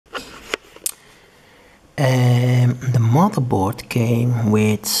The motherboard came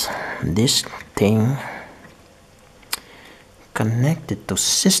with this thing connected to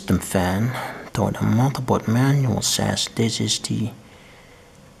system fan. So the motherboard manual says this is the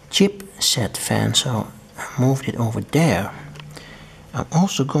chipset fan, so I moved it over there. I'm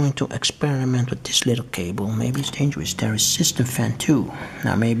also going to experiment with this little cable. Maybe it's dangerous. There is system fan too.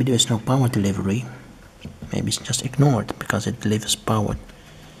 Now maybe there's no power delivery. Maybe it's just ignored because it delivers power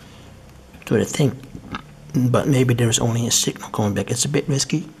to the thing. But maybe there's only a signal coming back. It's a bit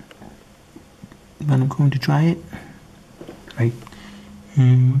risky, but I'm going to try it. Right.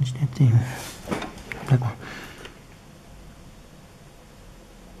 What is that thing? Black one.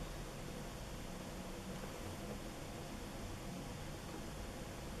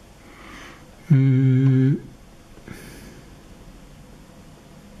 I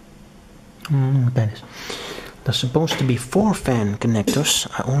don't know what that is. There's supposed to be 4 fan connectors.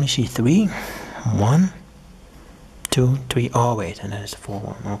 I only see 3. 1, 2, 3. Oh wait, and that is the 4th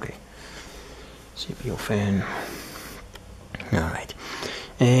one. Okay. CPU fan. Alright.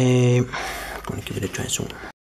 I'm gonna give it a try soon.